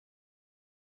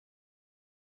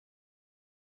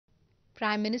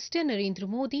Prime Minister Narendra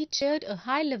Modi chaired a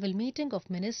high-level meeting of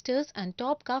ministers and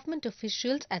top government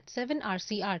officials at 7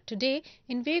 RCR today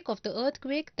in wake of the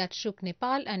earthquake that shook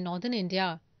Nepal and Northern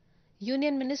India.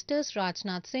 Union Ministers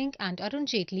Rajnath Singh and Arun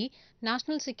Jaitley,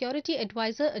 National Security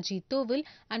Advisor Ajit Doval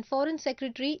and Foreign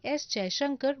Secretary S.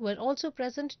 Jaishankar were also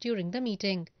present during the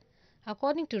meeting.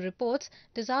 According to reports,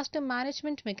 disaster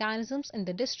management mechanisms in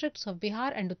the districts of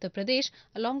Bihar and Uttar Pradesh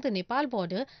along the Nepal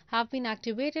border have been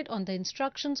activated on the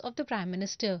instructions of the Prime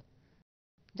Minister.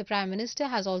 The Prime Minister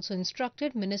has also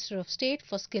instructed Minister of State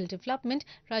for Skill Development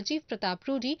Rajiv Pratap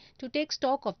Rudy to take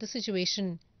stock of the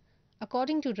situation.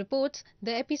 According to reports,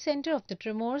 the epicentre of the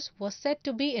tremors was said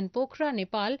to be in Pokhra,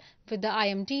 Nepal, with the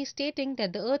IMD stating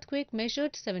that the earthquake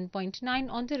measured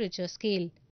 7.9 on the Richter scale.